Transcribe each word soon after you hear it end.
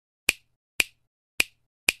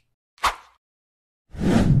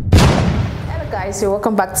Guys, you're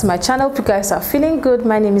welcome back to my channel. Hope you guys are feeling good.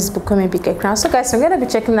 My name is Bukomi Bikekran. So guys, I'm going to be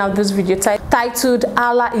checking out this video titled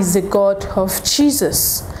Allah is the God of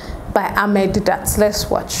Jesus by Ahmed Deedat. Let's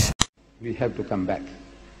watch. We have to come back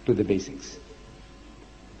to the basics.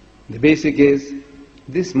 The basic is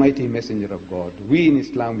this mighty messenger of God. We in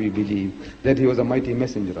Islam, we believe that he was a mighty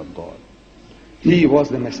messenger of God. He was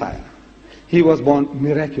the Messiah. He was born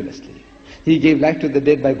miraculously. He gave life to the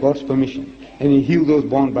dead by God's permission, and he healed those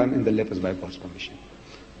born blind and the lepers by God's permission.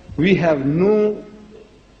 We have no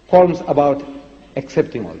qualms about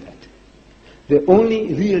accepting all that. The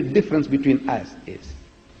only real difference between us is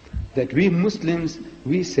that we Muslims,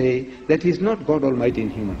 we say that he is not God Almighty in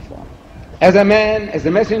human form. As a man, as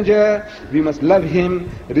a messenger, we must love him,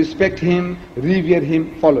 respect him, revere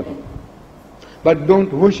him, follow him. But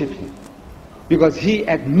don't worship him. Because he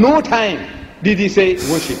at no time did he say,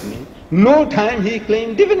 worship me. No time he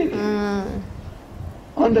claimed divinity.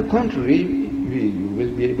 On the contrary, you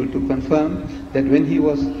will be able to confirm that when he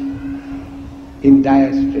was in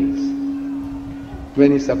dire straits,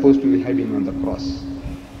 when he's supposed to have been on the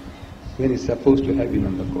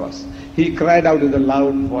cross, he cried out with a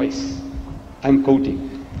loud voice. I'm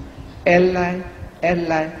quoting, Eli,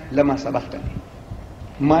 Eli, lama sabachthani.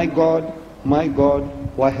 My God,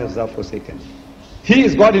 why hast thou forsaken me? He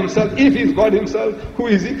is God himself. If he is God himself, who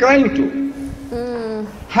is he crying to?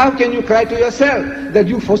 How can you cry to yourself that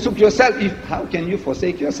you forsook yourself? How can you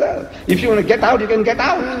forsake yourself? If you want to get out, you can get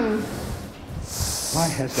out. Why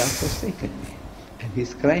hast thou forsaken me? And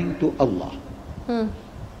he's crying to Allah.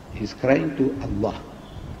 He's crying to Allah.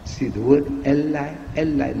 See the word Eli,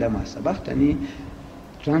 Eli, lama sabachthani,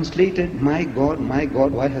 translated, my God,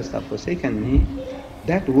 why hast thou forsaken me?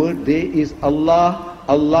 That word there is Allah,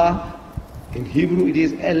 Allah. In Hebrew it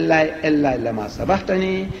is Eli, Eli, lama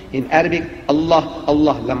sabachthani. In Arabic, Allah,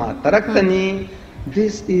 Allah, lama taraktani.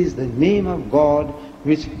 This is the name of God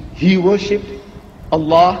which he worshipped,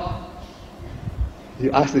 Allah.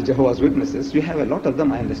 You ask the Jehovah's Witnesses, you have a lot of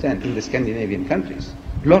them, I understand, in the Scandinavian countries.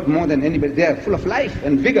 A lot more than anybody. They are full of life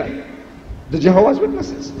and vigor, the Jehovah's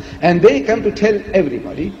Witnesses. And they come to tell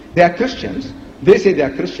everybody, they are Christians. They say they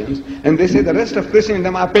are Christians, and they say the rest of Christians in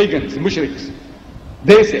them are pagans, mushriks.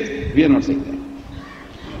 They say, we are not saying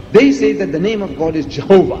that. They say that the name of God is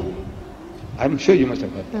Jehovah. I'm sure you must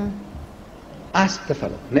have heard that. Ask the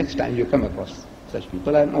fellow, next time you come across such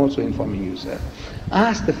people, I'm also informing you, sir.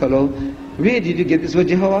 Ask the fellow, where did you get this word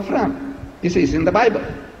Jehovah from? He says, it's in the Bible.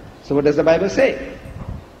 So what does the Bible say?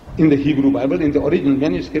 In the Hebrew Bible, in the original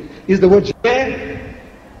manuscript, is the word Jehovah.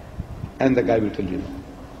 And the guy will tell you no.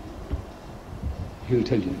 He will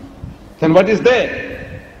tell you no. Then what is there?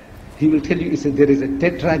 He will tell you, there is a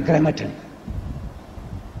tetragrammaton.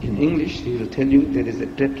 In English, he will tell you there is a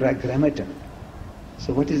tetragrammaton.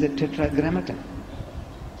 So what is a tetragrammaton?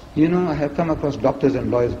 You know, I have come across doctors and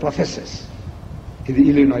lawyers, professors in the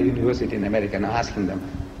Illinois University in America, and I'm asking them,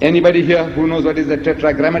 anybody here who knows what is a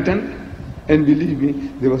tetragrammaton? And believe me,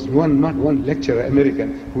 there was not one lecturer,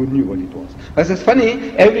 American, who knew what it was. But it's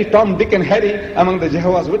funny, every Tom, Dick and Harry among the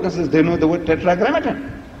Jehovah's Witnesses, they know the word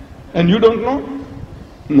tetragrammaton. And you don't know?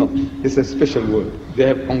 No, it's a special word. They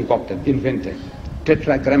have concocted, invented.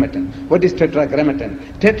 Tetragrammaton. What is tetragrammaton?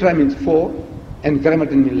 Tetra means four, and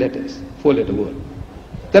grammaton means letters. 4-letter word.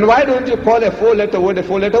 Then why don't you call a 4-letter word a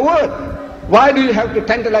 4-letter word? Why do you have to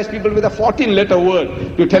tantalize people with a 14-letter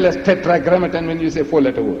word to tell us tetragrammaton when you say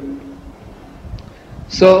 4-letter word?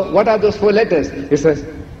 So what are those 4 letters? It says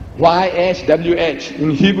Y-H-W-H.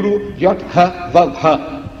 In Hebrew, Yot, Ha, Vav,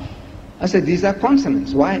 Ha. I said, these are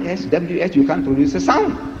consonants. Y-H-W-H, you can't produce a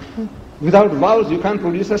sound. Without vowels, you can't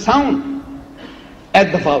produce a sound.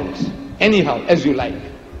 Add the vowels, anyhow, as you like.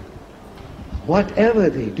 Whatever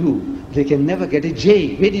they do, they can never get a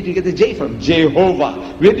J. Where did you get the J from? Jehovah.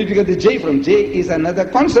 Where did you get the J from? J is another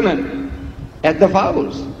consonant. Add the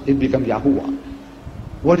vowels, it becomes Yahuwah.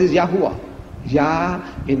 What is Yahuwah? Yah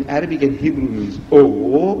in Arabic and Hebrew means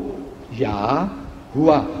O, Yah,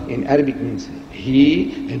 Hua in Arabic means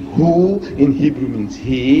he, and Hu in Hebrew means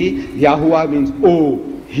he. Yahuwah means O,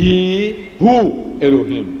 he, Hu,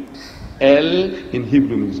 Elohim. El in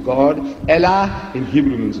Hebrew means God. Elah in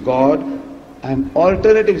Hebrew means God. And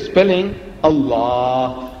alternative spelling,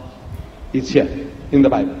 Allah, is here in the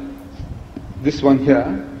Bible. This one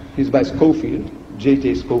here is by Schofield,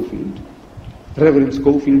 J.T. Schofield. Reverend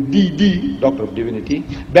Schofield, D.D., Doctor of Divinity,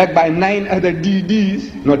 backed by 9 other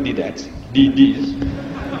D.D.s, not Deedats, D.D.s.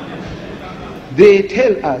 They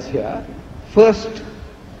tell us here, first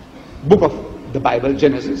book of the Bible,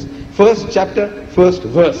 Genesis, First chapter, first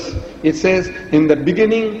verse. It says, in the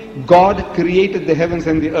beginning, God created the heavens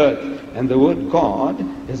and the earth. And the word God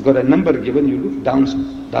has got a number given. You look down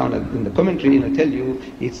in the commentary and it'll tell you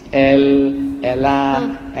it's El,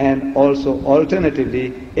 Elah, and also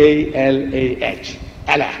alternatively A-L-A-H.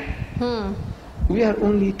 Allah. We are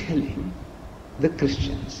only telling the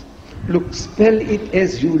Christians, look, spell it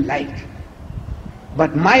as you like.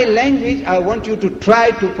 But my language, I want you to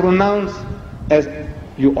try to pronounce as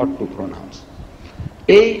you ought to pronounce.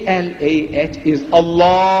 A-L-A-H is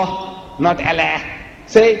Allah, not Allah.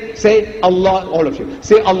 Say Allah, all of you.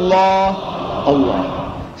 Say Allah,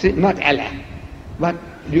 Allah. Say not Allah. But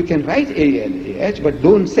you can write A-L-A-H, but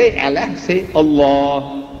don't say Allah, say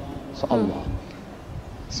Allah. So Allah.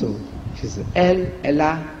 So she says,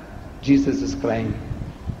 Allah, Jesus is crying,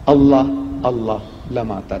 Allah, Allah,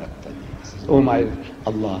 lama taraktani. Oh my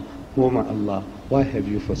Allah, why have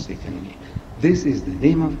you forsaken me? This is the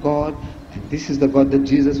name of God, and this is the God that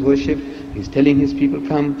Jesus worshipped. He's telling his people,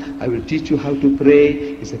 come, I will teach you how to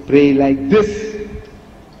pray. He said, pray like this.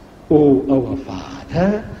 Oh, our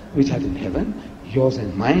Father, which art in heaven, yours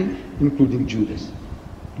and mine, including Judas.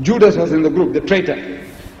 Judas was in the group, the traitor.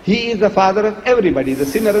 He is the father of everybody. The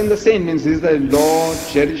sinner and the saint means he is the Lord,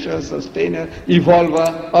 cherisher, sustainer,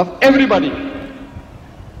 evolver of everybody.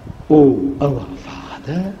 Oh, our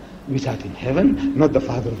Father, which art in heaven, not the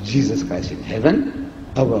Father of Jesus Christ in heaven.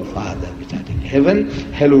 Our Father, which art in heaven,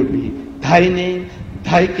 hallowed be thy name,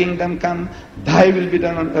 thy kingdom come, thy will be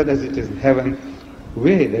done on earth as it is in heaven.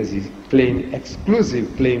 Where does he claim,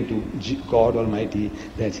 exclusive claim to God Almighty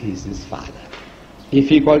that he is his Father? If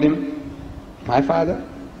he called him my Father,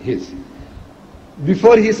 his.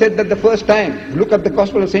 Before he said that the first time, look at the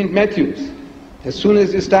Gospel of St. Matthew. As soon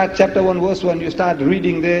as you start chapter 1 verse 1, you start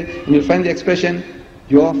reading there and you'll find the expression,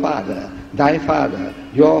 your Father, thy Father,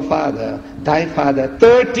 your Father, thy Father,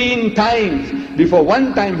 13 times. Before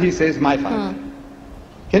one time he says, my Father.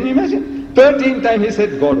 Can you imagine? 13 times he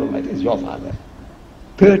said, God Almighty is your Father.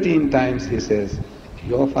 13 times he says,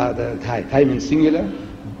 your Father, thy. Thy means singular,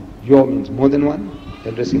 your means more than one,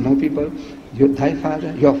 addressing more people. Thy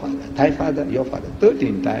Father, your Father, thy Father, your Father.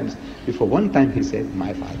 13 times. Before one time he said,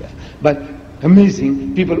 my Father. But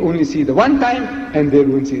amazing, people only see the one time and they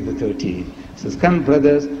don't see the 13. He says, come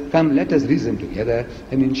brothers, come, let us reason together,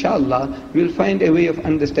 and inshallah we'll find a way of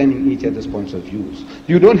understanding each other's points of views.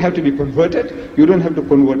 You don't have to be converted, you don't have to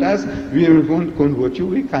convert us, we won't convert you,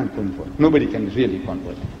 we can't convert. Nobody can really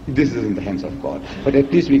convert. This is in the hands of God. But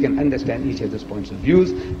at least we can understand each other's points of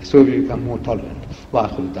views, so we become more tolerant. Wow,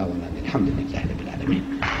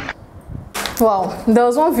 there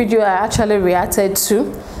was one video I actually reacted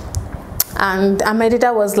to, and Ahmed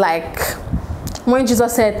Deedat was like, when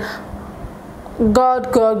Jesus said,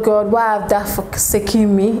 God, God, God, why have thou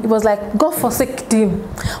forsaken me? It was like, God forsake him.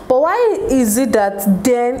 But why is it that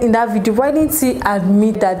then in that video, why didn't he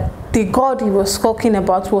admit that the God he was talking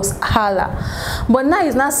about was Allah? But now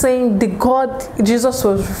he's not saying the God Jesus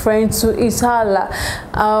was referring to is Allah.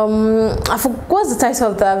 What's the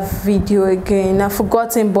title of that video again? I've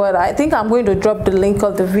forgotten, but I think I'm going to drop the link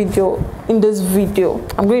of the video in this video.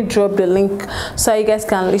 I'm going to drop the link so you guys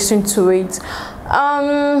can listen to it.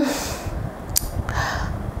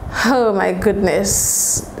 Oh my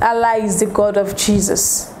goodness, Allah is the God of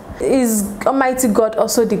Jesus. Is Almighty God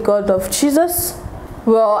also the God of Jesus?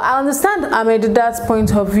 Well, I understand Ahmed Deedat's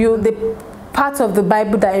point of view. The part of the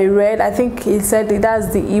Bible that he read, I think he said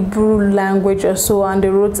that's the Hebrew language or so, and they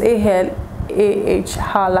wrote A-L-A-H,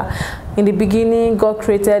 Allah. In the beginning, God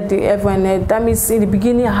created the heaven and earth. That means in the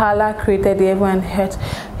beginning, Allah created the heaven and earth.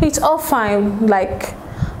 It's all fine, like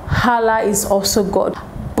Allah is also God.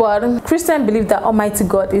 But Christians believe that Almighty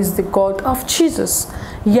God is the God of Jesus,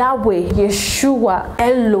 Yahweh, Yeshua,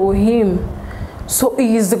 Elohim. So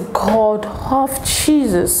he is the God of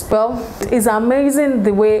Jesus. Well, it's amazing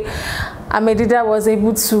the way Ahmed Deedat was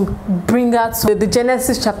able to bring out the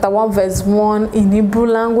Genesis chapter 1 verse 1 in Hebrew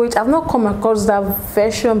language. I've not come across that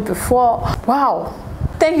version before. Wow.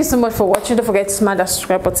 Thank you so much for watching. Don't forget to smash that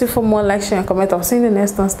subscribe button for more. Like, share, and comment. I'll see you in the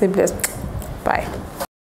next one. Stay blessed. Bye.